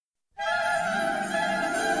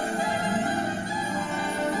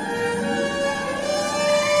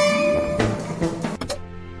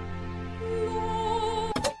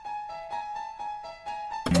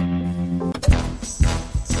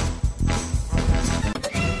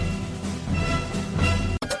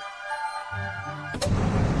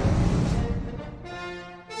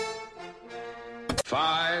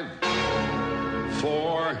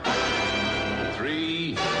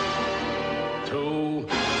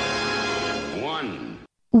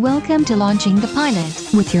Welcome to Launching the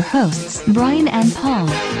Pilot with your hosts, Brian and Paul.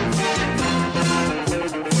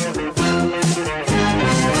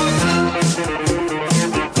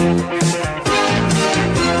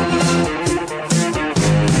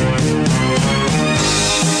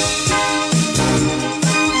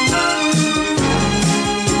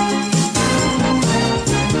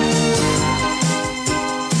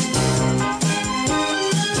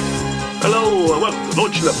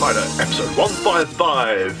 Launching the Pilot, episode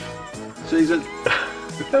 155. Season.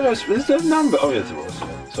 There's a number. Oh, yes, it was.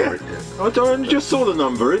 Sorry. Yeah. I just saw the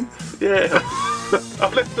numbering. Yeah.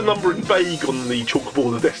 I've left the numbering vague on the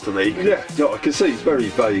chalkboard of destiny. Yeah, I can see it's very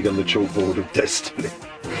vague on the chalkboard of destiny.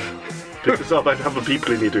 Because I've had other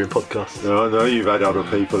people in here doing podcasts. No, I know you've had other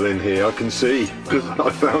people in here. I can see. I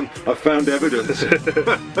found evidence.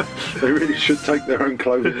 They really should take their own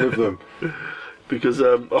clothing with them. Because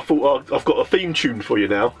I thought I've got a theme tune for you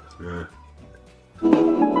now. Yeah.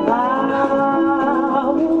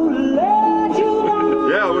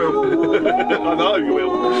 Yeah, I will. I know you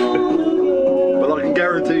will. But I can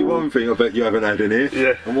guarantee one thing I bet you haven't had in here.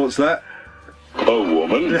 Yeah. And what's that? A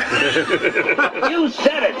woman. You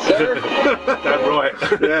said it, sir. Damn right.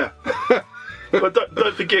 Yeah. But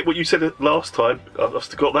don't forget what you said last time. I've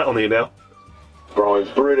still got that on here now. Brian's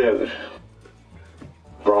brilliant.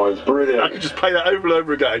 Brian's brilliant. I can just play that over and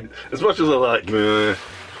over again, as much as I like, Yeah.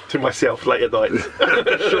 to myself late at night.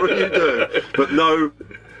 Sure you do. But no,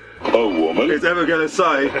 A woman. it's ever going to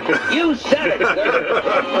say. You said it,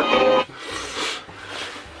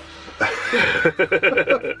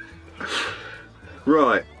 sir.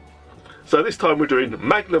 Right. So this time we're doing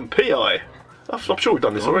Magnum PI. I'm sure we've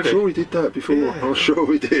done this already. I'm sure we did that before. Yeah. I'm sure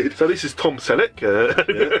we did. So this is Tom Selleck. You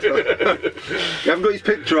haven't got his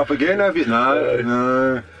picture up again, have you?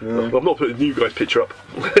 No. I'm not putting the new guy's picture up.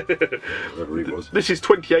 Whatever he was. This is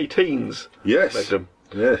 2018's Yes. Magnum.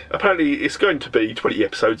 Yeah. Apparently it's going to be 20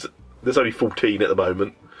 episodes. There's only 14 at the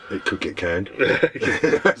moment. It could get canned.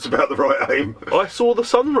 That's about the right aim. I saw the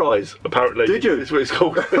sunrise, apparently. Did you? That's what it's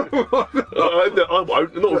called. I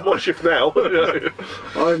won't. Not with my shift now.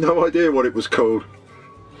 I have no idea what it was called.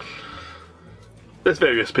 There's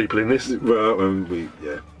various people in this. Well, We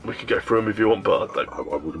could go through them if you want, but I don't. I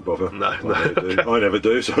wouldn't bother. No. I never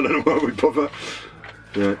do, so I don't know why we bother.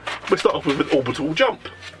 Yeah. We'll start off with an orbital jump.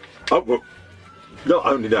 Oh, well, not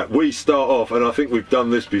only that, we start off, and I think we've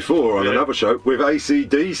done this before on another show, with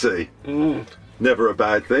AC/DC. Never a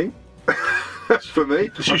bad thing. For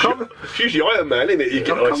me. It's usually Iron Man, isn't it? You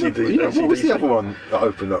get ICD. What was the other one that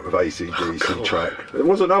opened up with AC/DC track? There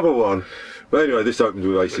was another one. But anyway, this opened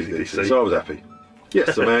with AC/DC, so I was happy.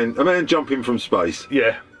 Yes, a man jumping from space.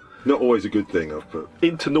 Yeah. Not always a good thing, I've put.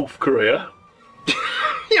 Into North Korea.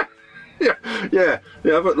 Yeah,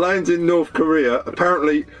 but lands in North Korea,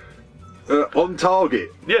 apparently on target.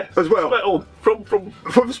 Yeah. As well. Spot on.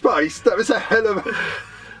 From space, that was a hell of a...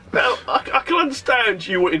 Now, I can understand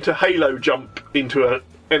you wanting to halo jump into an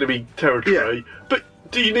enemy territory, but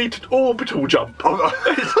do you need to orbital jump?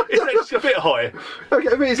 It's actually a bit high. Okay,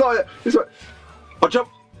 I mean, it's like I jump.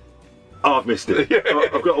 Oh, I've missed it. Yeah.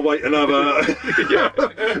 I've got to wait another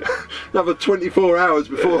 24 hours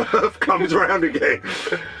before Earth comes around again.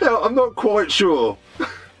 Yeah, I'm not quite sure.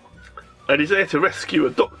 And he's there to rescue a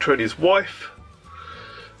doctor and his wife.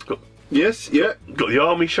 Yes, yeah. Got the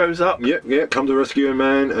army shows up. Yeah, come to rescue a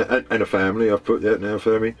man and a family. I've put that now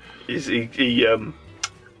for me. Yeah,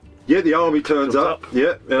 the army turns up.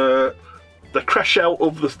 Yeah. They crash out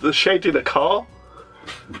of the shed in a car.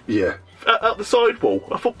 Yeah. Out the sidewall.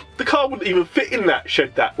 I thought the car wouldn't even fit in that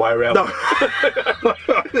shed that way around. No.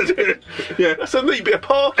 Yeah. That's a neat bit of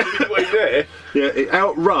parking way there. Yeah, it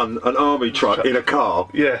outrun an army truck in a car.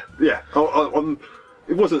 Yeah. Yeah.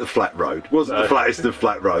 It wasn't a flat road. It wasn't the flattest of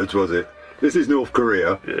flat roads, was it? This is North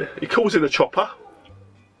Korea. Yeah. He calls in a chopper.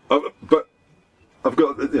 But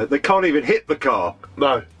they can't even hit the car.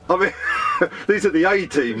 No. I mean, these are the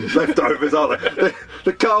A-team leftovers, aren't they?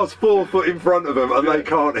 The car's 4 foot in front of them and they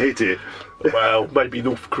can't hit it. Well, maybe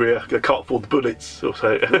North Korea they can't afford the bullets or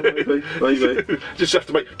so. Maybe. Just have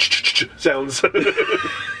to make sounds.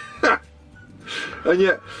 And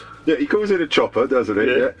yeah, he calls in a chopper, doesn't he?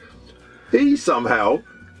 Yeah. He somehow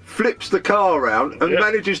flips the car around and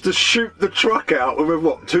manages to shoot the truck out with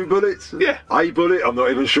what, 2 bullets? Yeah. A bullet? I'm not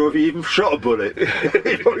even sure if he even shot a bullet.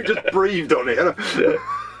 He probably just breathed on it.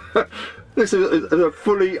 This is a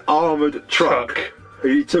fully armoured truck.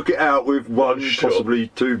 He took it out with one, possibly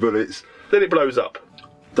 2 bullets. Then it blows up.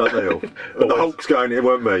 Don't they all? And the Hulk's going, it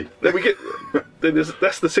weren't me. Then we get.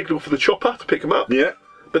 That's the signal for the chopper to pick them up. Yeah.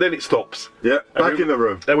 But then it stops. Yeah, back in the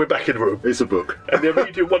room. And we're back in the room. It's a book. And they're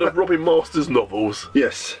reading one of Robin Masters' novels.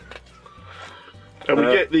 Yes. And we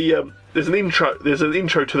get the there's an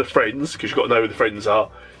intro to the friends, because you've got to know who the friends are.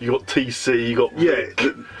 You got TC, you got Rick.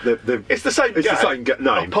 It's the same. It's the same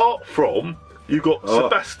name. Apart from you got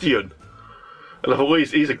Sebastian. And I thought, well,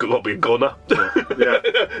 he's got to be a goner. Yeah.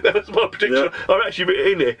 That was my prediction. Yeah. I'm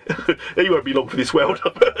actually in here. He won't be long for this world.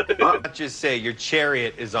 Let's just say your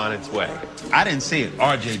chariot is on its way. I didn't see it.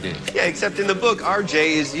 RJ did. Yeah, except in the book, RJ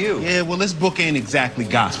is you. Yeah, well, this book ain't exactly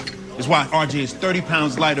gospel. It's why RJ is 30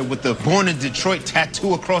 pounds lighter with the Born in Detroit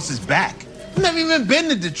tattoo across his back. I've never even been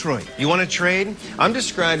to Detroit. You want to trade? I'm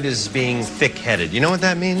described as being thick-headed. You know what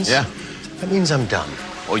that means? Yeah. That means I'm dumb.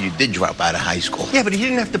 Oh, you did drop out of high school. Yeah, but he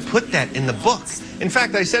didn't have to put that in the book. In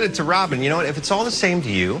fact, I said it to Robin. You know what? If it's all the same to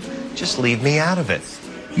you, just leave me out of it.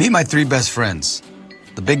 Meet my 3 best friends.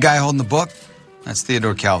 The big guy holding the book, that's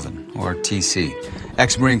Theodore Calvin, or TC,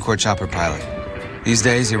 ex-Marine Corps chopper pilot. These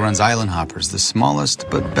days, he runs Island Hoppers, the smallest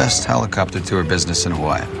but best helicopter tour business in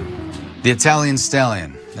Hawaii. The Italian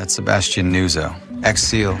stallion, that's Sebastian Nuzzo,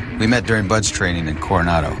 ex-SEAL. We met during Bud's training in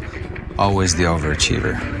Coronado. Always the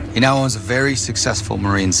overachiever. He now owns a very successful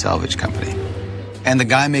marine salvage company. And the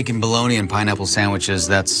guy making bologna and pineapple sandwiches,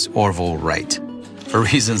 that's Orville Wright. For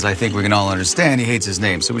reasons I think we can all understand, he hates his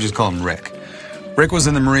name, so we just call him Rick. Rick was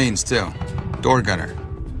in the Marines, too. Door gunner.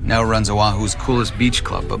 Now runs Oahu's coolest beach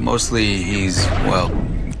club, but mostly he's, well,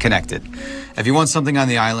 connected. If you want something on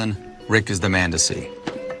the island, Rick is the man to see.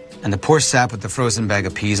 And the poor sap with the frozen bag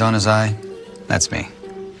of peas on his eye, that's me.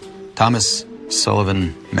 Thomas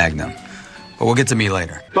Sullivan Magnum. But we'll get to me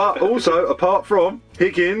later. But also, apart from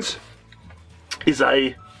Higgins, is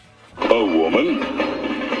a woman.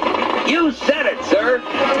 You said it, sir.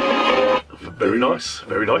 Very nice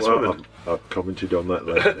woman. I've commented on that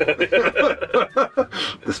later.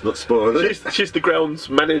 Let's not spoil it. She's the grounds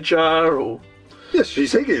manager, or yes,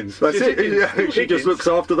 she's Higgins. That's She's it. Higgins. Yeah, she Higgins. just looks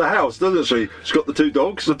after the house, doesn't she? She's got the 2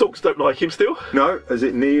 dogs. the dogs don't like him still. No, is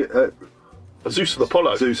it Zeus and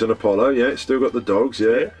Apollo. Zeus and Apollo? Yeah, it's still got the dogs.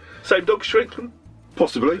 Yeah, Same dog strength.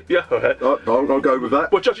 possibly. Yeah, okay. I'll go with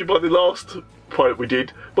that. Well, judging by the last pilot we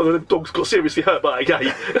did, one of the dogs got seriously hurt by a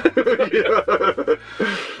gate.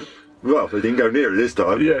 Well, they didn't go near it this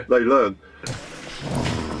time. Yeah. They learned.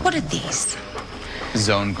 What are these?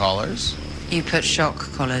 Zone callers. You put shock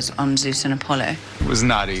collars on Zeus and Apollo. It was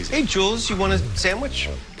not easy. Hey, Jules, you want a sandwich?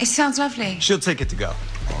 It sounds lovely. She'll take it to go.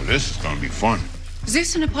 Oh, this is gonna be fun.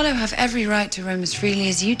 Zeus and Apollo have every right to roam as freely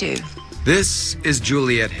as you do. This is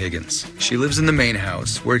Juliet Higgins. She lives in the main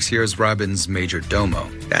house, works here as Robin's major domo.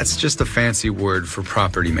 That's just a fancy word for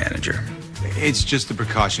property manager. It's just a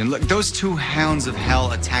precaution. Look, those 2 hounds of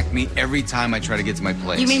hell attack me every time I try to get to my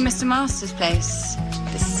place. You mean Mr. Masters' place?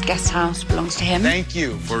 This guest house belongs to him? Thank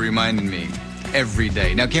you for reminding me every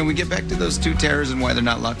day. Now, can we get back to those 2 terrors and why they're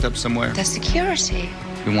not locked up somewhere? Their security.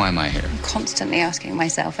 And why am I here? I'm constantly asking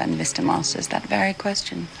myself and Mr. Masters that very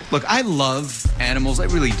question. Look, I love animals, I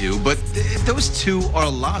really do, but those 2 are a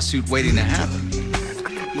lawsuit waiting to happen.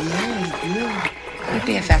 Your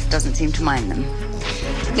BFF doesn't seem to mind them.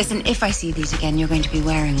 Listen, if I see these again, you're going to be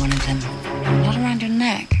wearing one of them. Not around your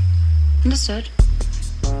neck. Understood?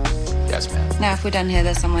 Yes, ma'am. Now, if we're done here,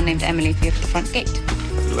 there's someone named Emily for you at the front gate.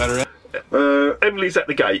 You let her in? Emily's at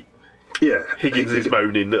the gate. Yeah. Higgins is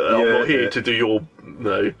moaning. I'm not here to do your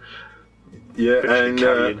and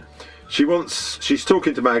carrying. she's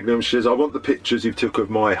talking to Magnum. She says, "I want the pictures you took of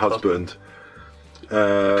my husband."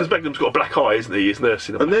 Because Magnum's got a black eye, isn't he? He's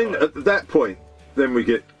nursing a black And then eye. at that point, then we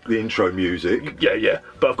get the intro music. Yeah.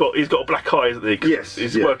 But he's got a black eye, isn't he? 'Cause Yes,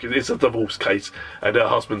 he's yeah. working. It's a divorce case, and her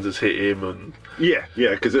husband has hit him, and Yeah,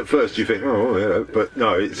 because at first you think, oh, yeah, but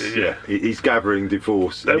no, it's he's gathering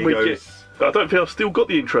divorce. then And we he goes, get. I don't think I've still got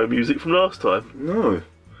the intro music from last time. No,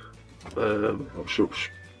 I'm sure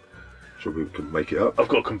we can make it up. I've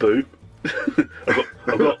got Kamboo.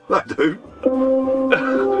 I've got That do.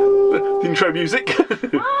 the intro music.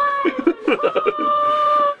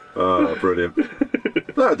 Oh, brilliant.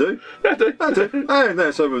 That'll do. And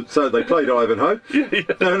there, so they played Ivanhoe.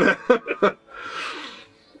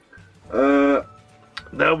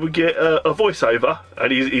 Now we get a voiceover,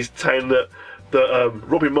 and he's saying that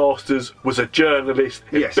Robin Masters was a journalist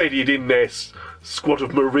embedded in their squad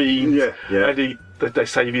of Marines. Yeah. And they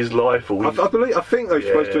save his life. Or I think they're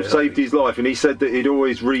supposed to have saved his life, and he said that he'd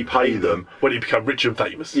always repay them when he became rich and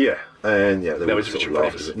famous. Yeah, and they Now were he's sort rich of and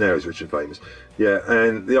laughed famous. at it. Now he's rich and famous. Yeah,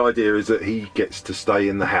 and the idea is that he gets to stay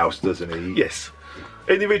in the house, doesn't he? Yes.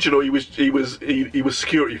 In the original, he was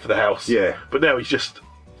security for the house. Yeah. But now he just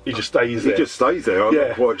stays there. He just stays there. I'm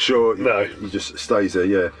not quite sure. No. He just stays there.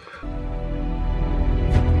 Yeah.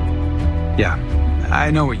 Yeah, I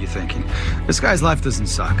know what you're thinking. This guy's life doesn't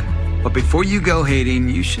suck. But before you go hating,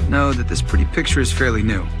 you should know that this pretty picture is fairly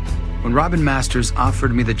new. When Robin Masters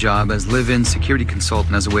offered me the job as live-in security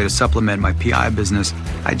consultant as a way to supplement my PI business,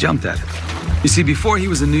 I jumped at it. You see, before he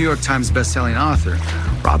was a New York Times best-selling author,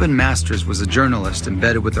 Robin Masters was a journalist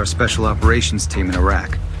embedded with our special operations team in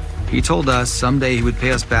Iraq. He told us someday he would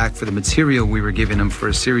pay us back for the material we were giving him for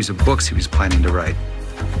a series of books he was planning to write.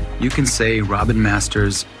 You can say Robin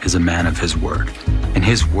Masters is a man of his word, and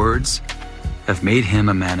his words have made him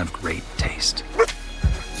a man of great taste.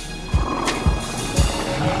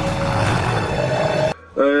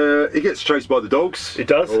 He gets chased by the dogs. He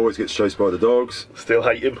does. Always gets chased by the dogs. Still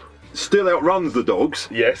hate him. Still outruns the dogs.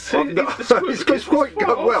 Yes. He's quite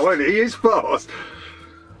well, isn't he? He is fast.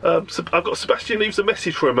 So I've got Sebastian leaves a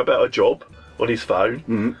message for him about a job on his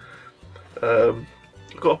phone. I've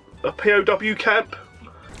got a POW camp.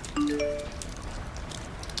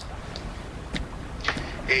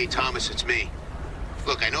 Hey, Thomas, it's me.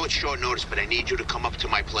 Look, I know it's short notice, but I need you to come up to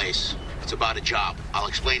my place. It's about a job. I'll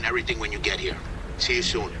explain everything when you get here. See you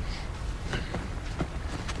soon.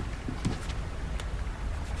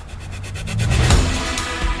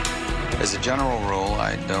 As a general rule,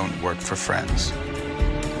 I don't work for friends.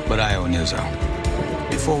 But I owe Nuzzo.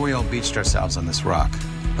 Before we all beached ourselves on this rock,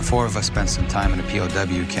 the four of us spent some time in a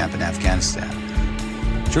POW camp in Afghanistan.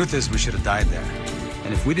 Truth is, we should have died there.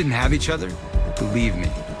 And if we didn't have each other, believe me,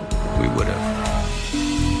 we would have.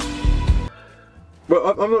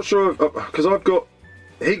 Well, I'm not sure, because I've got...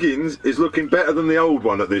 Higgins is looking better than the old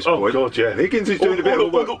one at this point. Oh, God, yeah. Higgins is doing a bit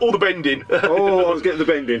of work. All the bending. Oh, I was getting the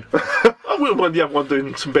bending. I wouldn't mind the other one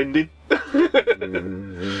doing some bending.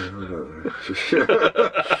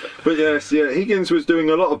 But yes, yeah, Higgins was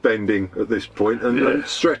doing a lot of bending at this point and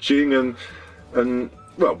stretching and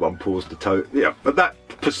well, one paused the toe. Yeah, at that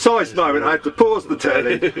precise moment, I had to pause the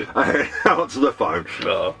telly and answer the phone.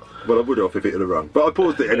 Oh. Well, I would have if it had rung, but I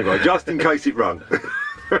paused it anyway, just in case it rung.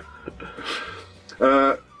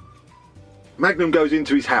 Magnum goes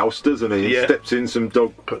into his house, doesn't he? And steps in some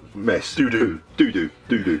dog mess. Doo-doo.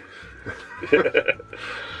 Doo-doo.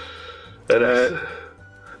 And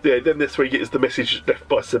then that's where he gets the message left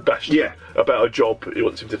by Sebastian about a job he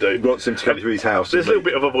wants him to do. He wants him to come to his house. There's a little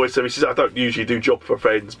bit of a voice there. He says, I don't usually do job for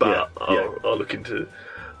friends, but I'll look into...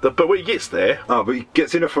 But when he gets there... Oh, but he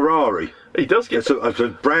gets in a Ferrari. He does get... It's a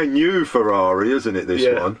brand new Ferrari, isn't it, this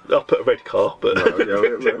one? I'll put a red car, but...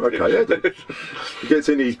 Okay, he gets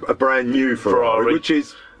in a brand new Ferrari, which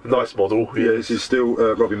is... Nice model. Yeah, this is still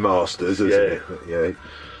Robin Masters, isn't it? Yeah.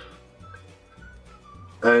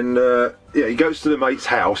 And, he goes to the mate's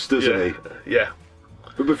house, doesn't he? Yeah.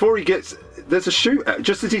 But before he gets... There's a shootout,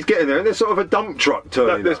 just as he's getting there, and there's sort of a dump truck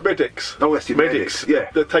turning up. There's medics. Oh, that's it, medics. Yeah.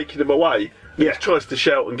 They're taking him away. He tries to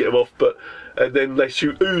shout and get him off, and then they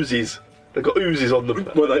shoot Uzis. They've got Uzis on them.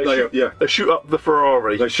 Well, they shoot up the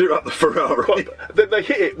Ferrari. They shoot up the Ferrari. Then they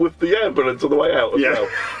hit it with the ambulance on the way out as well.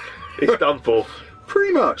 It's done for.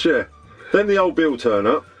 Pretty much, yeah. Then the old Bill turn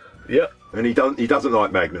up. Yeah. And he doesn't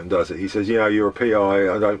like Magnum, does he? He says, you're a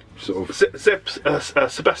PI, I don't sort of...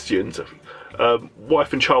 Sebastian's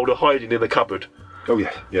wife and child are hiding in the cupboard. Oh,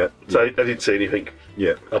 yeah. So they didn't see anything.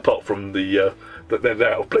 Yeah. Apart from the...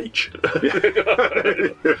 they're out of bleach.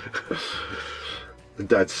 And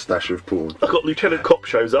Dad's stash of porn. I've got Lieutenant Cop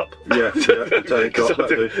shows up. Yeah, Lieutenant Cop.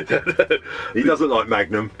 He doesn't like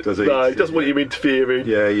Magnum, does he? No, he doesn't want him interfering.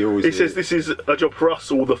 Yeah, he says this is a job for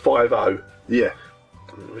us, all the 5-0. Yeah.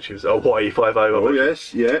 Which is Hawaii 5-0. Oh,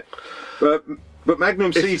 yes, yeah. But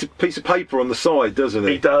Magnum sees a piece of paper on the side, doesn't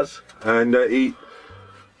he? He does. And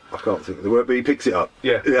I can't think of the word, but he picks it up.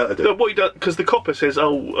 Yeah. I do. No, what he does, because the copper says,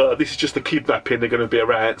 this is just a kidnapping, they're going to be a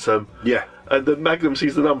ransom. Yeah. And then Magnum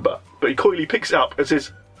sees the number, but he coyly picks it up and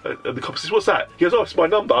says, and the copper says, what's that? He goes, it's my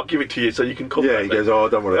number, I'll give it to you so you can contact me. Yeah, he goes, I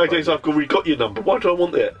don't want it. He goes, I've already got your number, why do I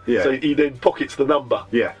want it? Yeah. So he then pockets the number.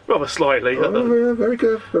 Yeah. Rather slyly. Oh, very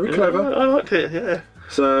good, very clever. I liked it, yeah.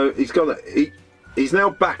 So he's now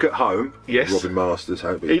back at home. Yes. Robin Masters,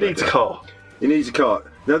 he needs a car. He needs a car.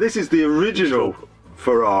 Now this is the original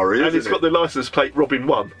Ferrari, and it's got the license plate Robin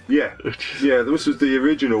 1. Yeah. Yeah, this was the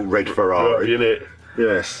original red Ferrari. In it.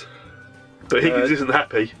 Yes. But Higgins isn't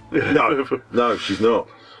happy. No, she's not.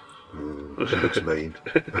 She looks mean.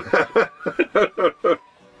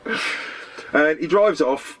 And he drives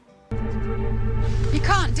off. You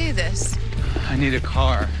can't do this. I need a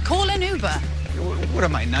car. Call an Uber. What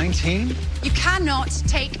am I, 19? You cannot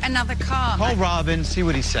take another car. Call Robin, see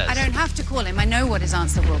what he says. I don't have to call him. I know what his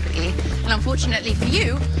answer will be. And unfortunately for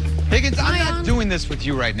you... Higgins, I'm not doing this with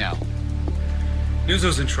you right now.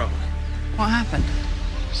 Nuzzo's in trouble. What happened?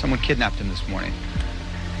 Someone kidnapped him this morning.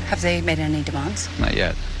 Have they made any demands? Not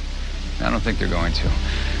yet. I don't think they're going to.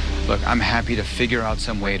 Look, I'm happy to figure out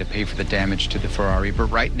some way to pay for the damage to the Ferrari, but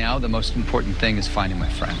right now the most important thing is finding my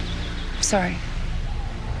friend. Sorry.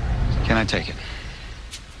 Can I take it?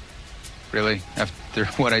 Really? After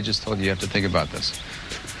what I just told you, you have to think about this.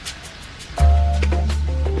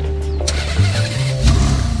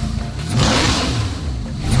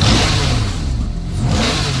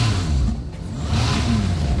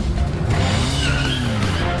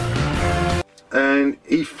 And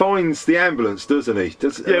he finds the ambulance, doesn't he?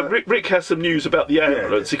 Rick has some news about the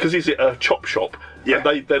ambulance because he's at a chop shop. Yeah.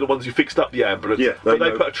 And they're the ones who fixed up the ambulance. Yeah, but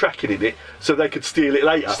they know. put a tracking in it so they could steal it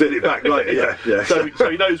later. Steal it back later, yeah. So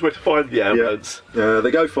he knows where to find the ambulance.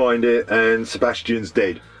 They go find it, and Sebastian's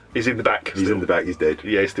dead. He's in the back. He's in the back, he's dead.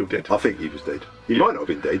 Yeah, he's still dead. I think he was dead. He might not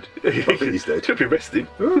have been dead. I think he's dead. Should be arrested.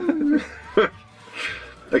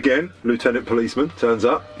 Again, Lieutenant Policeman turns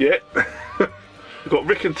up. Yeah. We've got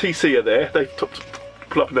Rick and TC are there. They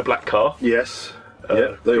pull up in a black car. Yes.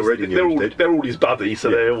 They already knew he was dead. They're all his buddies,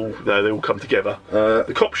 so they all come together.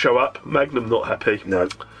 The cops show up. Magnum not happy. No.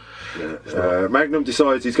 Magnum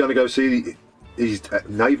decides he's going to go see his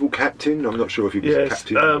naval captain. I'm not sure if he was a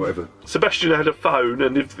captain or whatever. Sebastian had a phone,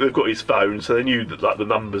 and they've got his phone, so they knew that, like, the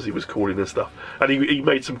numbers he was calling and stuff. And he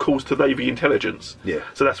made some calls to Navy intelligence. Yeah.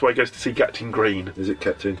 So that's why he goes to see Captain Green. Is it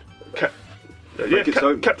Captain?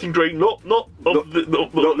 Captain Green, not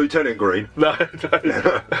Lieutenant Green. No,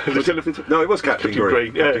 Lieutenant. No, it was Captain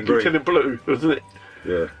Green. Yeah, Captain Green. Lieutenant Blue, wasn't it?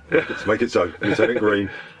 Yeah. Let's make it so. Lieutenant Green.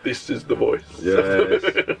 This is the voice. Yes.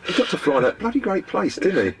 He got to fly that bloody great place,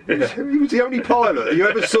 didn't he? He was the only pilot you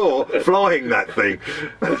ever saw flying that thing.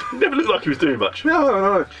 Never looked like he was doing much.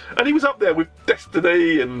 No. And he was up there with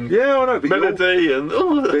Destiny and Melody and.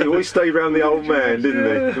 He always stayed around the old man,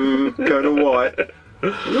 didn't he? Colonel White.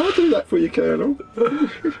 I'll do that for you, Colonel.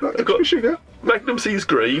 Got sugar. Magnum sees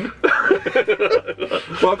Green. Well,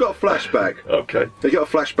 I've got a flashback. Okay. They got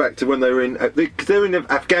a flashback to when they were in. They're in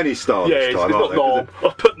Afghanistan this time, it's not Nam.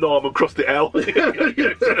 I've put Nam and crossed it out. It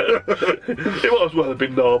might as well have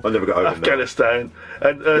been Nam. I never got over Afghanistan.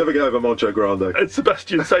 And never get over Moncho Grande. And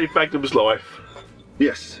Sebastian saved Magnum's life.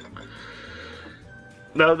 Yes.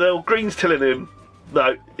 Now, Green's telling him,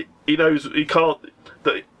 no, he knows he can't.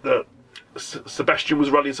 That Sebastian was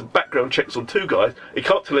running some background checks on two guys. He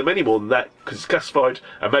can't tell him any more than that because it's classified,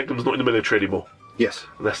 and Magnum's not in the military anymore. Yes.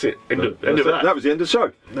 And that's it. End of that. That was the end of the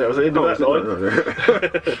show. That was the end of that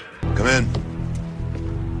line. Come in.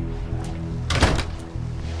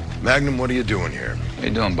 Magnum, what are you doing here? How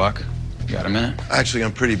you doing, Buck? You got a minute? Actually,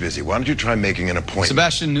 I'm pretty busy. Why don't you try making an appointment?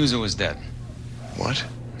 Sebastian Nuzzo is dead. What?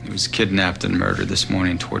 He was kidnapped and murdered this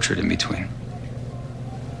morning, tortured in between.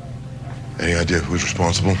 Any idea who's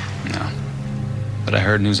responsible? No. But I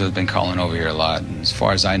heard Nuzzo's been calling over here a lot, and as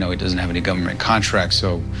far as I know, he doesn't have any government contracts,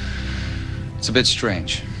 so it's a bit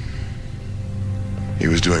strange. He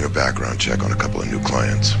was doing a background check on a couple of new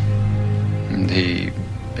clients. And he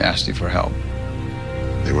asked you for help.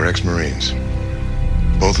 They were ex-Marines.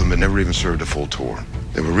 Both of them had never even served a full tour.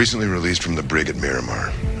 They were recently released from the brig at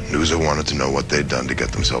Miramar. Nuzzo wanted to know what they'd done to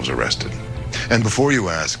get themselves arrested. And before you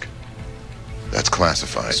ask, that's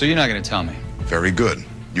classified. So you're not going to tell me? Very good.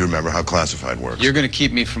 You remember how classified works. You're going to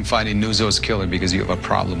keep me from finding Nuzzo's killer because you have a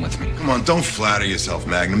problem with me. Come on, don't flatter yourself,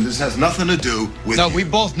 Magnum. This has nothing to do with No, we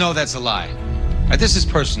both know that's a lie. This is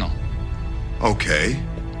personal. Okay.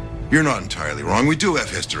 You're not entirely wrong. We do have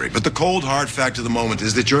history. But the cold, hard fact of the moment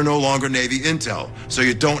is that you're no longer Navy intel, so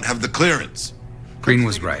you don't have the clearance. Green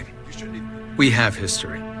was right. We have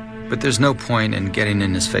history. But there's no point in getting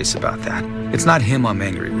in his face about that. It's not him I'm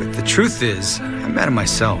angry with. The truth is, I'm mad at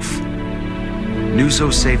myself.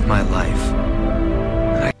 Nuzzo saved my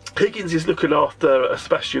life. Higgins is looking after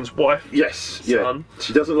Sebastian's wife. Yes, son. Yeah.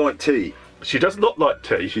 She doesn't like tea. She does not like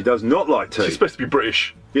tea. She does not like tea. She's supposed to be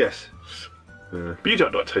British. Yes. But you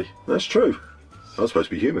don't like tea. That's true. I'm supposed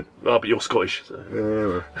to be human. Oh, but you're Scottish.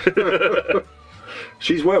 So.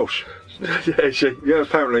 She's Welsh. Yeah, is she? Yeah,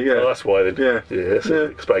 apparently, yeah. Oh, that's why then. Yeah. That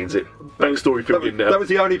explains it. Backstory filled in now. That was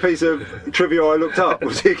the only piece of trivia I looked up,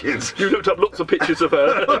 was Higgins. You looked up lots of pictures of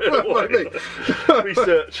her.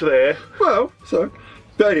 Research there. Well, so...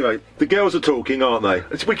 But anyway, the girls are talking, aren't they?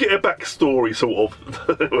 So we get a backstory, sort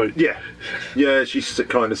of. Yeah. Yeah, she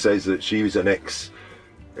kind of says that she was an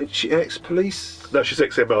ex-police? No, she's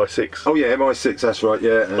ex-MI6. Oh, yeah, MI6, that's right,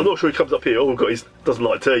 yeah. I'm not sure he comes up here. All we've got doesn't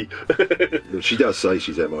like tea. She does say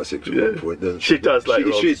she's MI6 at one point, doesn't she? She does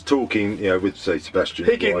later on. She's talking, with, say, Sebastian's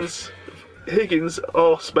wife. Higgins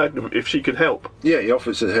asks Magnum if she can help. Yeah, he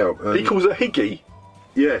offers her help. He calls her Higgy.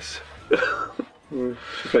 Yes.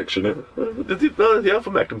 Affectionate. The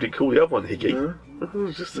other Magnum didn't call the other one Higgy.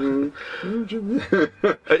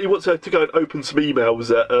 He wants her to go and open some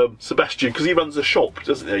emails at Sebastian, because he runs a shop,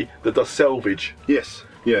 doesn't he, that does salvage. Yes,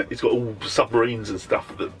 yeah. He's got all submarines and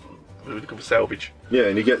stuff that looking for salvage. Yeah,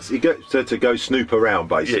 and he gets her to go snoop around,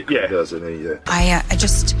 basically, doesn't he? Yeah.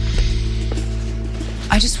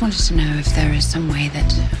 I just wanted to know if there is some way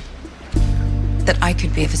that I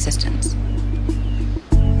could be of assistance.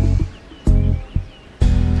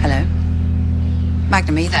 Hello?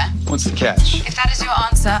 Magnum, are you there? What's the catch? If that is your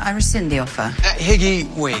answer, I rescind the offer. Higgy,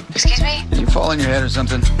 wait. Excuse me? Did you fall on your head or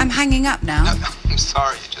something? I'm hanging up now. No, I'm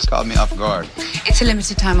sorry. You just caught me off guard. It's a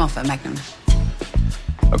limited time offer, Magnum.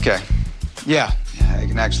 Okay. Yeah, I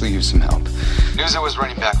can actually use some help. Nuzo was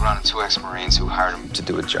running back around 2 ex-Marines who hired him to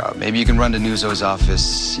do a job. Maybe you can run to Nuzo's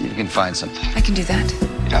office, see if you can find something. I can do that.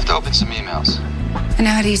 You'd have to open some emails. I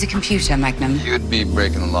know how to use a computer, Magnum. You'd be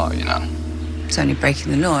breaking the law, you know. It's only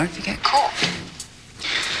breaking the law if you get caught.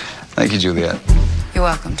 Thank you, Juliet. You're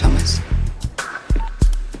welcome, Thomas.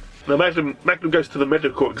 Now, Magnum goes to the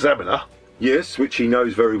medical examiner. Yes, which he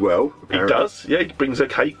knows very well. Apparently. He does, yeah. He brings her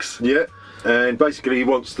cakes. Yeah, and basically he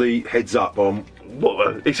wants the heads up on...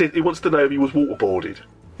 What? He said he wants to know if he was waterboarded.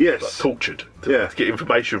 Yes. Like, tortured. To get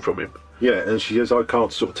information from him. Yeah, and she says, I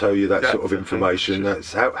can't sort of tell you that sort of information.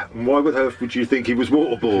 That's how. Why would you think he was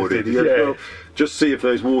waterboarded? He goes, well, just see if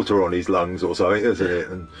there's water on his lungs or something, isn't it?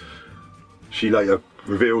 And she later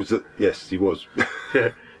reveals that, yes, he was.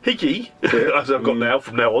 Yeah. Higgy, as I've got now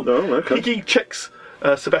from now on, Higgy checks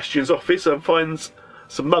Sebastian's office and finds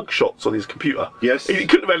some mug shots on his computer. Yes. He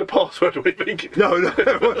couldn't have had a password or anything. No.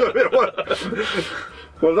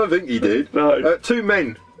 Well, I don't think he did. No. 2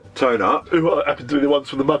 men turn up. Who happen to be the ones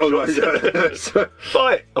from the mug shots.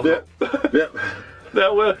 Fight! Yeah.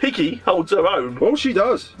 Now, Higgy holds her own. Well, she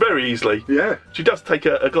does. Very easily. Yeah. She does take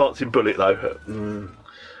a glancing bullet, though.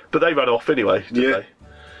 But they run off anyway, don't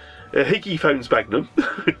they? Higgy phones Magnum.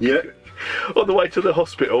 Yeah. On the way to the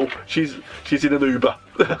hospital, she's in an Uber.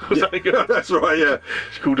 That's right, yeah.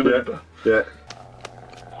 She's called an Uber. Yeah.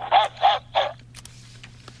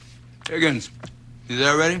 Higgins, you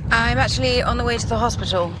there already? I'm actually on the way to the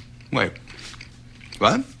hospital. Wait.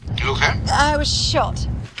 What? You okay? I was shot.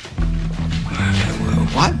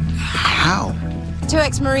 What? How? 2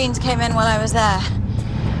 ex-Marines came in while I was there.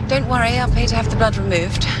 Don't worry, I'll pay to have the blood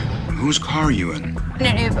removed. Whose car are you in? In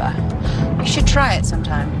an Uber. You should try it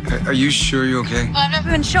sometime. Are you sure you're okay? Well, I've never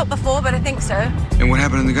been shot before, but I think so. And what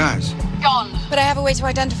happened to the guys? Gone. But I have a way to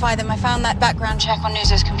identify them. I found that background check on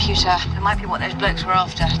Nuzo's computer. It might be what those blokes were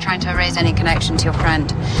after, trying to erase any connection to your friend.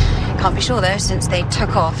 Can't be sure, though, since they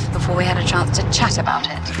took off before we had a chance to chat about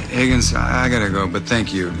it. Higgins, I gotta go, but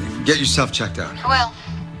thank you. Get yourself checked out. I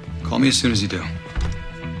will. Call me as soon as you do.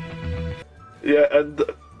 Yeah, and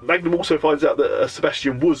Magnum also finds out that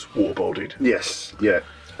Sebastian was waterboarded. Yes, yeah.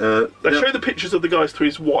 They show the pictures of the guys to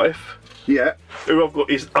his wife. Yeah. Who I've got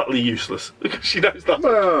is utterly useless. Because she knows nothing.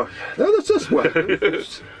 Well, no, that's well.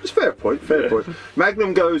 It's a fair point, point.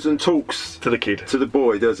 Magnum goes and talks to the kid. To the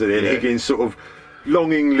boy, doesn't he? And Higgins sort of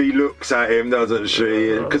longingly looks at him, doesn't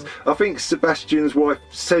she? Because I think Sebastian's wife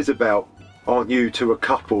says about, aren't you two a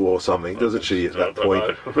couple or something, doesn't she, at that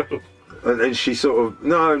point? And then she sort of,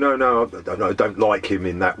 no, I don't like him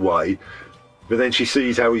in that way. But then she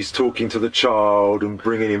sees how he's talking to the child and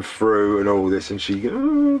bringing him through and all this, and she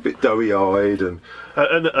a bit doughy-eyed and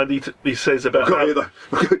he says about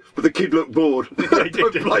but the kid looked bored.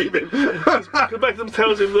 Don't blame him. Magnum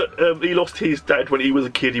tells him that he lost his dad when he was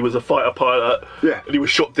a kid. He was a fighter pilot. Yeah. And he was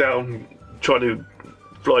shot down trying to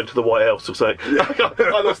fly into the White House or something. Yeah.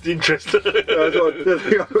 I lost interest.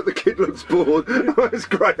 The kid looks bored. It's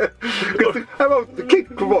great. How old the kid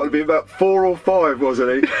could have been about 4 or 5,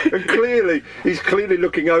 wasn't he? And he's clearly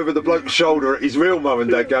looking over the bloke's shoulder at his real mum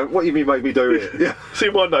and dad, going, "What do you mean made me do it?" Yeah.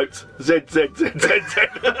 See my notes. Z.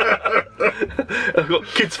 I've got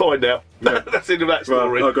kids fine now. Yeah. That's the end of that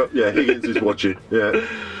story. I've got Higgins is watching. Yeah.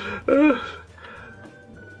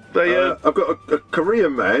 I've got a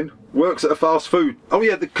Korean man works at a fast food. Oh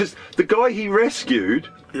yeah, because the guy he rescued.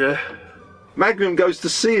 Yeah. Magnum goes to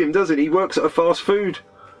see him, doesn't he? He works at a fast food.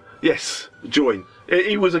 Yes. Joint.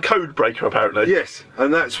 He was a code breaker, apparently. Yes,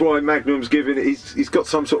 and that's why Magnum's giving it. He's got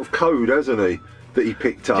some sort of code, hasn't he? That he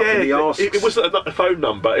picked up. Yeah, and he asks. It wasn't a phone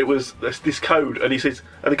number. It was this code, and he says,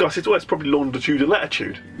 and the guy says, "Well, it's probably longitude and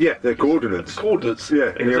latitude." Yeah, they're coordinates.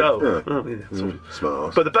 Yeah.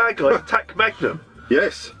 Smart. But the bad guys attack Magnum.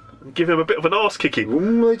 Yes. And give him a bit of an arse kicking.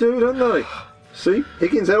 They do, don't they? See,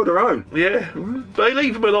 Higgins held her own. Yeah, but they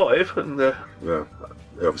leave him alive, and well,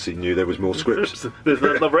 they obviously knew there was more scripts. There's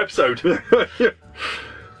another episode.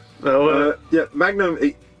 Yeah, Magnum.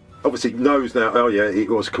 He obviously knows now. Oh yeah, it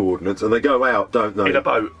was coordinates, and they go out, don't they? In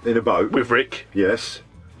a boat with Rick. Yes.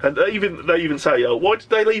 And they even say, "Oh, why did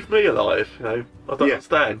they leave me alive?" You know, I don't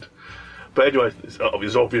understand. But anyway, it's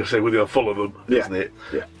obviously we're going to follow them, isn't it?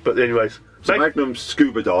 Yeah. But anyways, So Magnum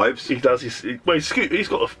scuba dives. He does. He's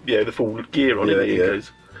got the full gear on. Yeah, He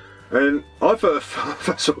goes. And I thought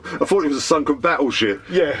it was a sunken battleship.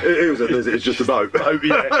 Yeah. It's just a boat. Boat,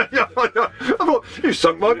 yeah. I thought, you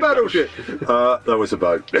sunk my battleship. That was a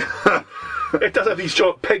boat. It does have these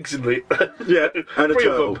giant pegs in it. Yeah, and a 3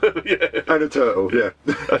 turtle. of them. Yeah. And a turtle, yeah.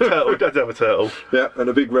 A turtle. It does have a turtle. Yeah, and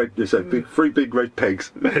a big red, three big red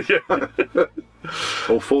pegs. Yeah.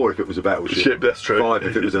 Or 4 if it was a battleship. Ship, that's true. 5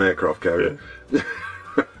 if it was an aircraft carrier. Yeah.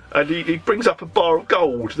 And he brings up a bar of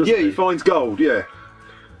gold, doesn't he? Yeah, he finds gold, yeah.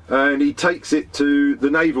 And he takes it to the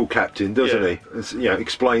naval captain, doesn't he? And,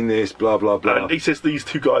 explain this, blah, blah, blah. And he says these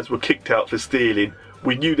 2 guys were kicked out for stealing.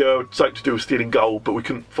 We knew they were something to do with stealing gold, but we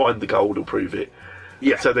couldn't find the gold or prove it.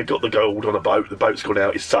 Yeah. So they got the gold on a boat. The boat's gone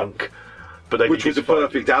out. It's sunk. But Which was a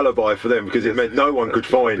perfect alibi for them, because it meant no one could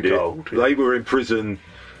find it. Gold, yeah. They were in prison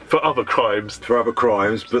for other crimes.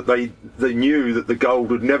 But they knew that the gold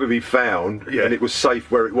would never be found, and it was safe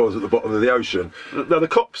where it was at the bottom of the ocean. Now the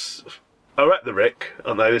cops are at the wreck,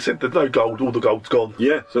 aren't they? They said there's no gold. All the gold's gone.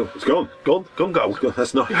 Yeah, so it's gone. Gone gold.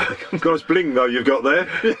 That's nice. Nice bling though you've got there.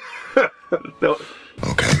 Now,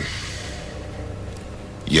 Okay.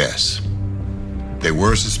 Yes. They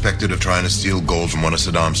were suspected of trying to steal gold from one of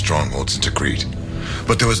Saddam's strongholds in Tikrit.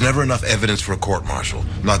 But there was never enough evidence for a court-martial.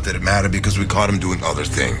 Not that it mattered, because we caught them doing other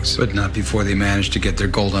things. But not before they managed to get their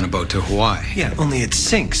gold on a boat to Hawaii. Yeah, only it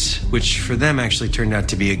sinks, which for them actually turned out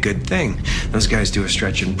to be a good thing. Those guys do a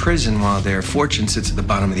stretch in prison while their fortune sits at the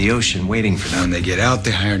bottom of the ocean waiting for them. When they get out,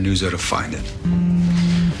 they hire Nuzo to find it.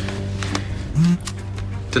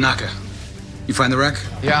 Tanaka, you find the wreck?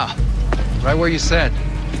 Yeah, right where you said.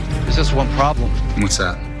 There's just one problem. What's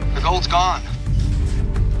that? The gold's gone.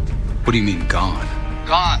 What do you mean, gone?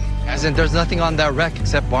 Gone. As in, there's nothing on that wreck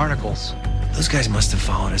except barnacles. Those guys must have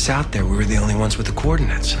followed us out there. We were the only ones with the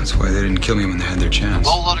coordinates. That's why they didn't kill me when they had their chance. A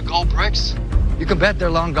whole lot of gold bricks? You can bet they're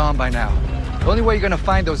long gone by now. The only way you're gonna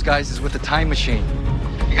find those guys is with a time machine.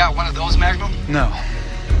 You got one of those, Magnum? No.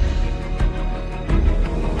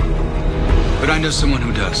 But I know someone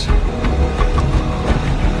who does.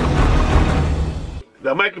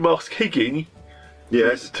 Now Magnum asks Higgins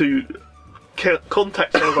to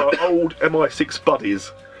contact some of our old MI6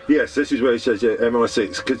 buddies. Yes, this is where he says,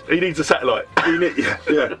 MI6. Cause he needs a satellite.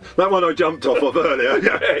 Yeah. That one I jumped off of earlier.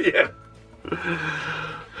 Yeah.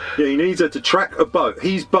 Yeah, he needs her to track a boat,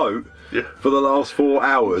 his boat, for the last 4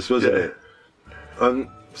 hours, wasn't it? And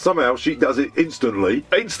somehow she does it instantly.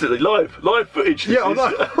 Instantly, live footage. Yeah, I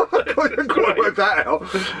know. I couldn't quite work that out.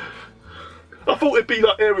 I thought it'd be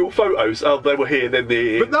like aerial photos. Oh, they were here, then they're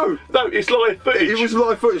here. But no, it's live footage. It was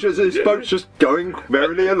live footage. This boat's just going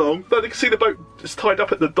merrily along. No, they can see the boat is tied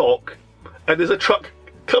up at the dock, and there's a truck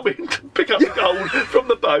coming to pick up the gold from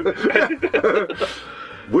the boat.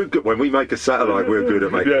 We're good. When we make a satellite, we're good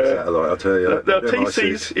at making a satellite, I'll tell you. Now,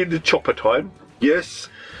 TC's in the chopper time. Yes,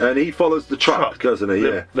 and he follows the truck, doesn't he?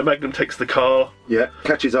 Yeah. The Magnum takes the car. Yeah,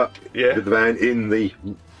 catches up with the van in the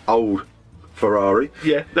old Ferrari.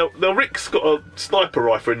 Yeah. Now Rick's got a sniper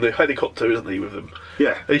rifle in the helicopter, isn't he, with him?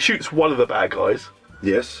 Yeah. And he shoots one of the bad guys.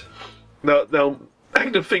 Yes. Now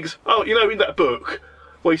Magnum thinks, in that book,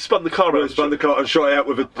 where he spun the car around. He spun the car and shot it out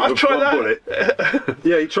with one bullet.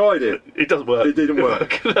 Yeah, he tried it. It doesn't work. It didn't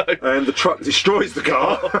work. No. And the truck destroys the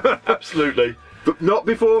car. Absolutely. But not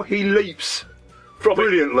before he leaps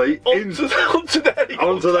brilliantly onto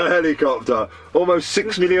the helicopter. Almost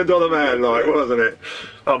 $6 million man, wasn't it?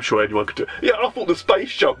 I'm sure anyone could do it. Yeah, I thought the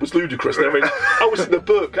space jump was ludicrous. I mean, I was in the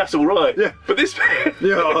book, that's all right. Yeah. But this...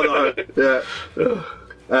 Yeah, I know. Yeah.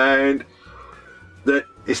 And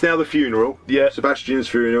it's now the funeral. Yeah. Sebastian's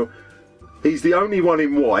funeral. He's the only one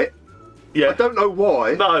in white. Yeah. I don't know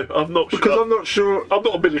why. No, I'm not sure. Because I'm not sure. I'm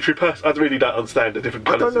not a military person. I really don't understand the different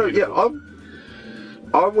colours. I don't know.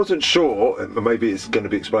 I wasn't sure. Maybe it's going to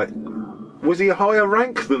be explained. Was he a higher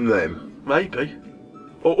rank than them? Maybe.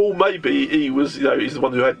 Or maybe he was, he's the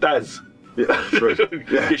one who had Daz. Yeah, true.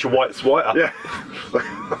 Yeah. Get your whites whiter. Yeah.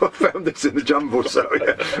 I found this in the jumble, so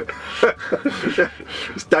yeah.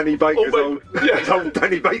 It's Danny Baker's old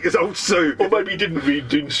Danny Baker's old suit. Or maybe he didn't read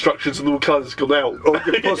the instructions and the colours gone out. Or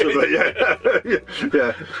possibly,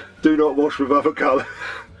 yeah. Do not wash with other colour.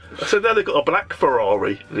 So now they've got a black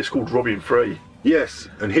Ferrari, and it's called Robin 3. Yes,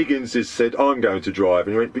 and Higgins has said, I'm going to drive.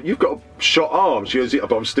 And he went, but you've got shot arms. She goes, yeah,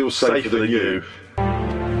 but I'm still safer than you.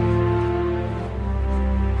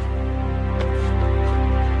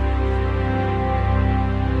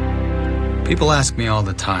 People ask me all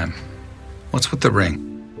the time, what's with the ring?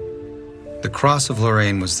 The Cross of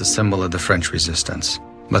Lorraine was the symbol of the French resistance.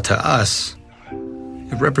 But to us,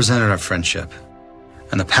 it represented our friendship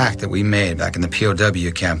and the pact that we made back in the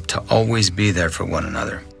POW camp to always be there for one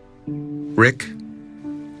another. Rick,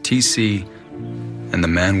 TC, and the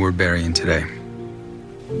man we're burying today.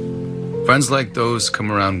 Friends like those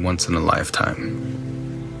come around once in a lifetime.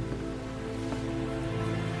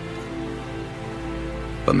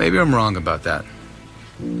 But maybe I'm wrong about that.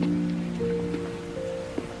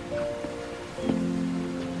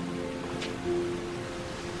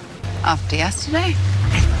 After yesterday,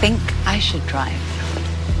 I think I should drive.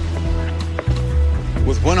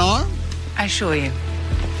 With one arm? I assure you,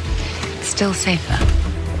 it's still safer.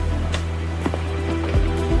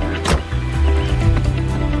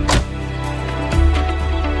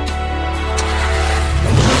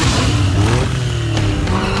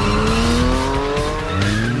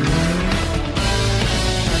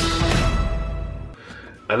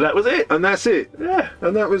 And that was it. And that's it. Yeah.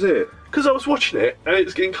 And that was it. Because I was watching it, and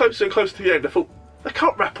it's getting closer and closer to the end. I thought, they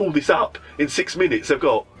can't wrap all this up in 6 minutes they've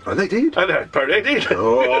got. And they did. And apparently they did.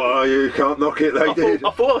 Oh, you can't knock it, they did.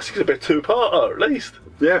 I thought it was going to be a two-parter, at least.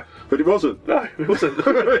 Yeah, but it wasn't. No, it wasn't.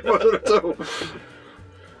 It wasn't at all.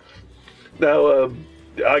 Now,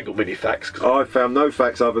 I ain't got many facts. I found no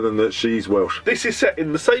facts other than that she's Welsh. This is set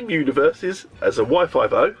in the same universes as a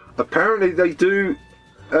Y50. Apparently they do,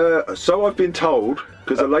 so I've been told,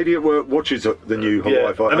 because a lady at work watches the new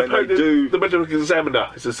Wi-Fi, and they do. The Medical Examiner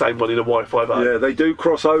is the same one in a Y50. Yeah, they do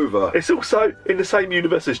cross over. It's also in the same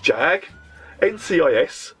universe as JAG,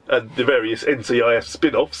 NCIS, and the various NCIS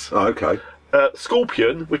spin-offs. Oh, okay.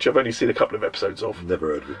 Scorpion, which I've only seen a couple of episodes of. Never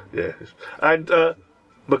heard of it. Yeah. And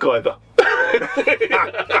MacGyver.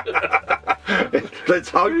 Let's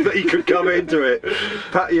hope that he could come into it.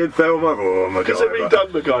 Patty and Thelma, oh my god. Because they've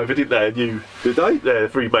redone MacGyver, didn't they? And you, did they? Yeah,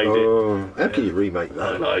 they've remade it. How can you remake that?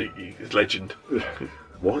 I don't know, it's legend.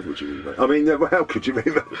 Why would you remake? I mean, how could you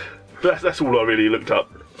remake? That's all I really looked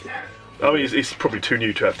up. I mean, it's probably too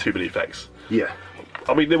new to have too many facts. Yeah.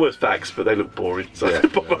 I mean, there was facts, but they look boring. So. Yeah.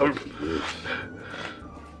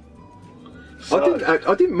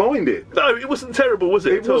 I didn't mind it. No, it wasn't terrible, was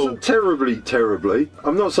it? It wasn't terribly.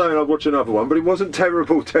 I'm not saying I'd watch another one, but it wasn't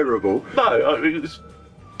terrible. No, it was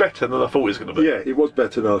better than I thought it was going to be. Yeah, it was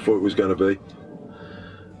better than I thought it was going to be.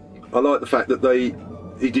 I like the fact that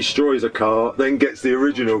he destroys a car, then gets the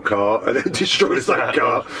original car, and then destroys that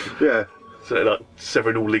car. Yeah. So like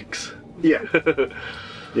severing all links. Yeah.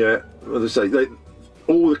 Yeah. As I say,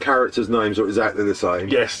 all the characters' names are exactly the same.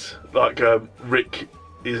 Yes, like Rick.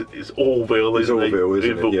 Is Orville, isn't he? Orville,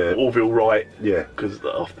 isn't it? Yeah. Orville Wright. Yeah. Because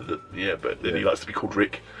after but then he likes to be called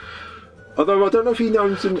Rick. Although I don't know if he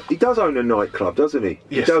does own a nightclub, doesn't he?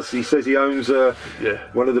 Yes. He does. He says he owns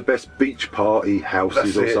one of the best beach party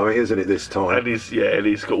houses or something, isn't it? This time. And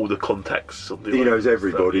he's got all the contacts on the. He knows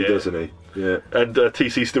everybody, stuff, doesn't he? Yeah. And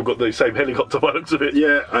TC's still got the same helicopter by the looks of it.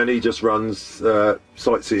 Yeah, and he just runs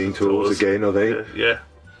sightseeing tours again, I think. Yeah.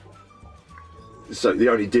 So the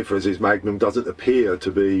only difference is Magnum doesn't appear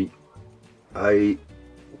to be a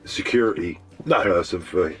security person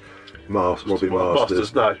for Robbie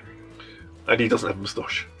Masters. No. And he doesn't have a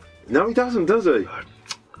moustache. No, he doesn't, does he? No.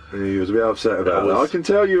 He was a bit upset about that. I can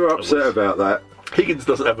tell you were upset about that. Higgins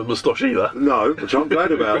doesn't have a moustache either. No, which I'm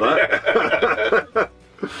glad about that.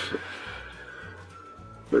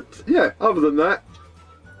 But yeah, other than that,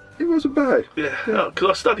 it wasn't bad. Yeah, because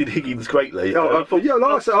I studied Higgins greatly. Like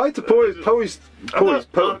I said, I had to poise.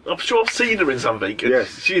 I'm sure I've seen her in something.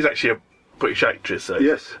 Yes. She's actually a British actress, so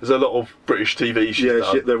yes. There's a lot of British TV she's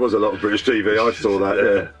done. There was a lot of British TV, I saw that,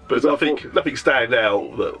 yeah. But nothing stand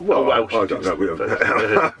out that I don't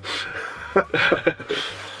know.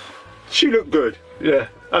 She looked good. Yeah.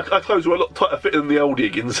 Her clothes were a lot tighter fitting than the old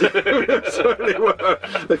Higgins. Certainly were.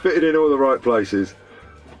 They fitted in all the right places.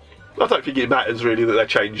 I don't think it matters really that they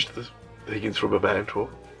changed the Higgins from a man to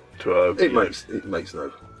a. It makes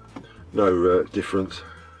no difference.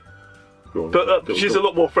 But she's a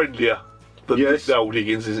lot more friendlier than the old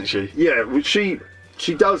Higgins, isn't she? Yeah, well, she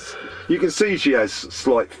does. You can see she has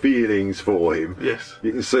slight feelings for him. Yes,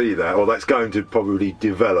 you can see that, or that's going to probably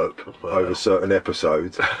develop over certain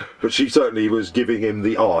episodes. But she certainly was giving him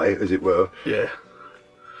the eye, as it were. Yeah.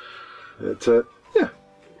 But,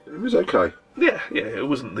 it was okay. Yeah, it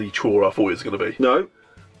wasn't the chore I thought it was going to be. No,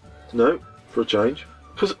 for a change.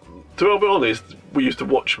 Because, to be honest, we used to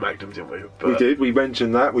watch Magnum, didn't we? But, we did. We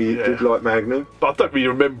mentioned that. We did like Magnum. But I don't really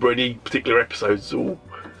remember any particular episodes or...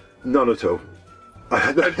 None at all.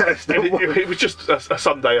 It was just a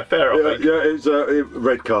Sunday affair, I think. Yeah, it was a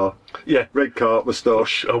red car. Yeah. Red car,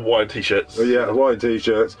 moustache. Hawaiian t-shirts. Hawaiian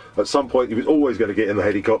t-shirts. At some point, he was always going to get in the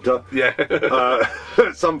helicopter. Yeah.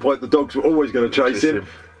 At some point, the dogs were always going to chase him.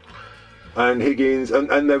 And Higgins, and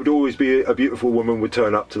there would always be a beautiful woman would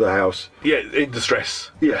turn up to the house. Yeah, in distress.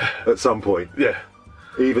 Yeah, at some point. Yeah.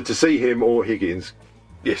 Either to see him or Higgins.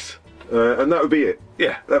 Yes. And that would be it.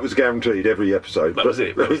 Yeah. That was guaranteed every episode. That was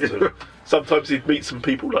it. Sometimes he'd meet some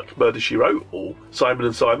people like Murder, She Wrote or Simon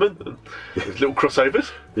and Simon, and there's little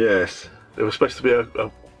crossovers. Yes. There was supposed to be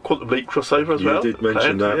a Quantum Leap crossover as well. You did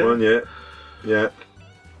mention that one, yeah. Yeah.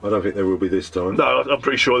 I don't think there will be this time. No, I'm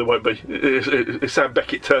pretty sure there won't be. If Sam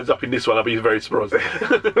Beckett turns up in this one, I'll be very surprised.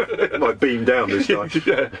 It might beam down this time.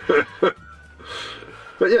 Yeah.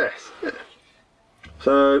 But yes.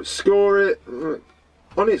 So, score it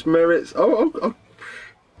on its merits. I'll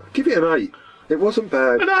give it an 8. It wasn't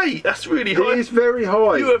bad. An 8? That's really high. It is very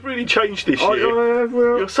high. You have really changed this year. I have,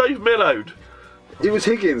 well, you're so mellowed. It was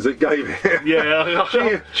Higgins that gave it. Yeah.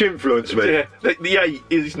 She influenced me. Yeah. The 8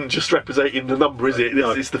 isn't just representing the number, is it?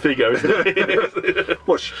 It's the figure, isn't it?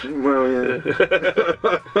 Well,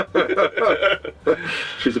 yeah.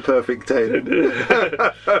 She's a perfect 10.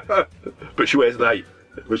 But she wears an 8.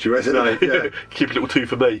 But she wears an 8, yeah. Keep a little 2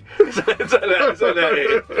 for me. Is that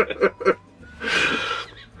it?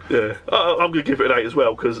 Yeah. I'm going to give it an 8 as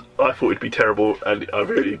well, because I thought it'd be terrible, and I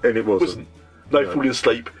really... And it wasn't. No falling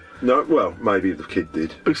asleep. No, well, maybe the kid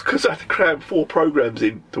did. Because I had to cram 4 programmes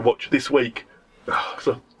in to watch this week.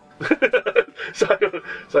 So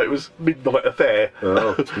it was midnight affair.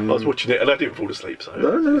 I was watching it and I didn't fall asleep. So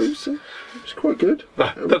No, it was quite good.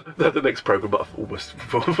 The next programme, I've almost...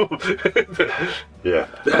 Yeah.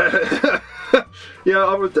 Yeah,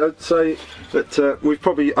 I would say that we've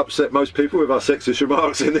probably upset most people with our sexist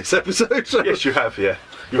remarks in this episode. So. Yes, you have, yeah.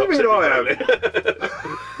 I mean, I have.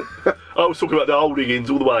 I was talking about the old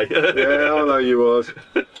Higgins all the way. Yeah, I know you was.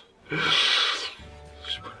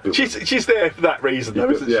 She's there for that reason,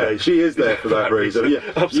 though, isn't she? She is there for that reason. Yeah,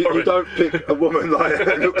 I'm sorry. You don't pick a woman like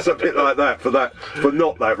that looks a bit like that for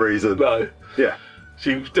not that reason. No. Yeah.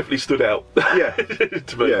 She definitely stood out. Yeah.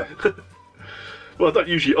 To me. Yeah. Well, I don't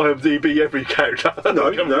usually IMDb every character. No,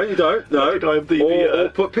 you don't. No. IMDb, or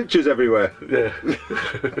put pictures everywhere. Yeah.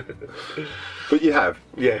 But you have.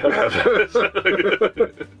 Yeah, I have.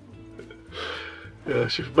 Yeah,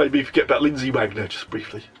 she made me forget about Lindsay Wagner just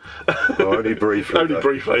briefly. Only briefly. Only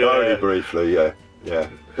briefly, yeah. Only briefly, yeah. Yeah.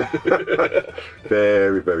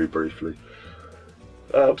 Very, very briefly.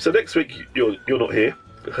 So next week you're not here.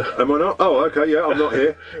 Am I not? Oh, okay, yeah, I'm not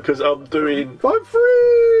here. Because I'm doing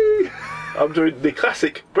the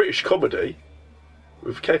classic British comedy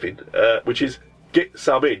with Kevin, which is Get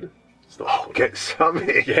Some In. Get Some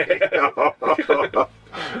In? Yeah.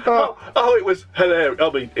 Oh, it was hilarious. I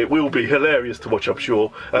mean, it will be hilarious to watch, I'm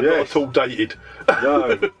sure, and not at all dated.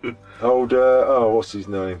 No. Old, what's his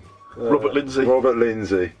name? Robert Lindsay. Robert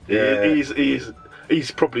Lindsay. Yeah.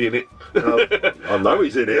 He's probably in it. I know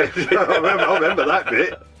he's in it. I remember that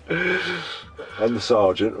bit. And the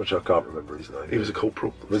sergeant, which I can't remember his name. He was a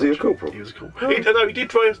corporal. Was he a corporal? He was a corporal. He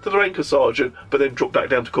did rise to the rank of sergeant, but then dropped back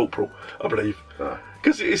down to corporal, I believe.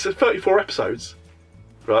 Because it's 34 episodes,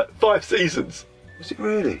 right? 5 seasons. Was it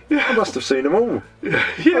really? Yeah. I must have seen them all. Yeah.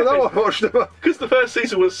 I know I watched them. Because the first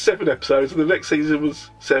season was 7 episodes, and the next season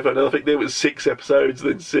was 7, and I think there was 6 episodes,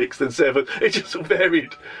 then 6, then 7. It just sort of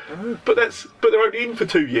varied. But they're only in for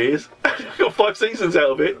 2 years. Got 5 seasons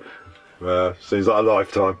out of it. Well, seems like a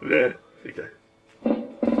lifetime. Yeah. There you go.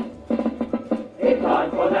 It's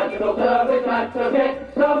time for National Service and to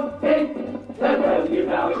get something. They'll tell you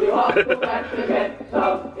now if you ask for that to get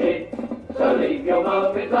something. So leave your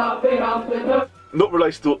muffins up behind the... Not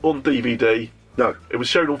released on DVD. No. It was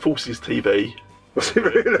shown on Forces TV. Was it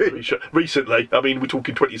really? Recently. I mean, we're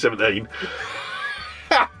talking 2017.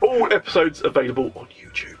 All episodes available on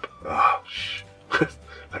YouTube. Oh, shh.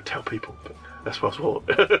 Don't tell people, but that's what I thought.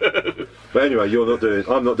 But anyway, I'm not doing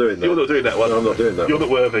that. You're not doing that one. No, I'm not doing that. You're not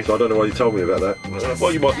worthy. So I don't know why you told me about that.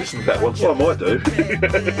 Well, you might listen to that one. Well, I might do.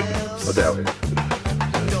 I doubt it.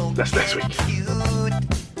 That's next week.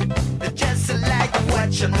 Just like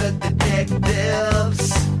watching the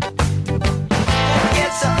detectives.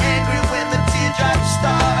 Get so angry when the teardrops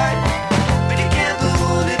start, but you can't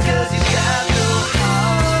hold it 'cause you got no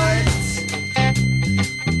heart.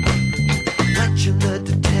 Watching the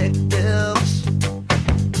detectives.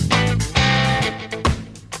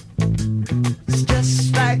 It's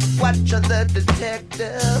just like watching the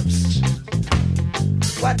detectives.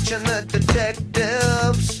 Watching the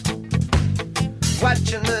detectives.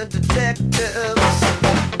 Watching the detectives.